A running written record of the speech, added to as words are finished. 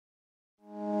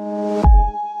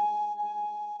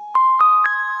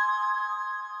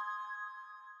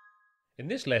In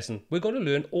this lesson, we're going to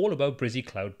learn all about Brizy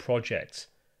Cloud projects.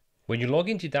 When you log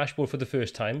into your dashboard for the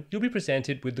first time, you'll be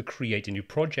presented with the Create a New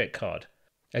Project card.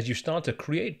 As you start to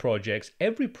create projects,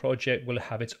 every project will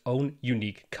have its own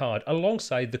unique card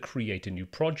alongside the Create a New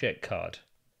Project card.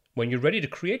 When you're ready to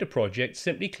create a project,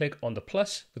 simply click on the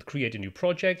plus with Create a New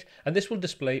Project, and this will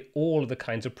display all of the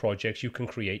kinds of projects you can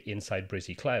create inside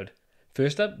Brizy Cloud.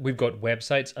 First up, we've got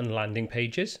websites and landing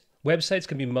pages. Websites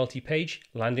can be multi-page,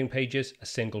 landing pages are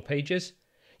single pages.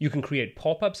 You can create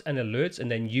pop-ups and alerts and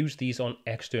then use these on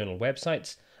external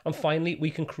websites. And finally, we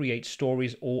can create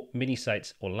stories or mini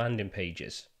sites or landing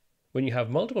pages. When you have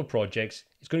multiple projects,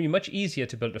 it's going to be much easier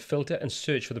to build a filter and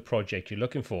search for the project you're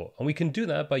looking for. And we can do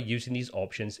that by using these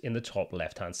options in the top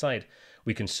left-hand side.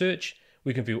 We can search,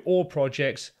 we can view all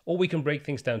projects, or we can break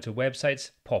things down to websites,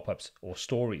 pop-ups, or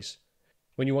stories.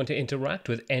 When you want to interact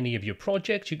with any of your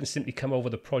projects, you can simply come over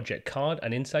the project card,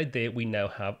 and inside there we now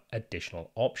have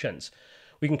additional options.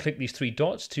 We can click these three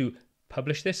dots to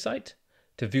publish this site,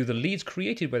 to view the leads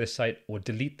created by the site, or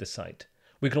delete the site.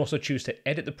 We can also choose to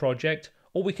edit the project,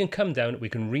 or we can come down, we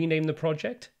can rename the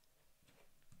project.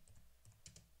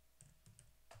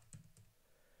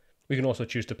 We can also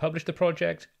choose to publish the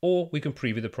project, or we can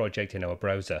preview the project in our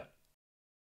browser.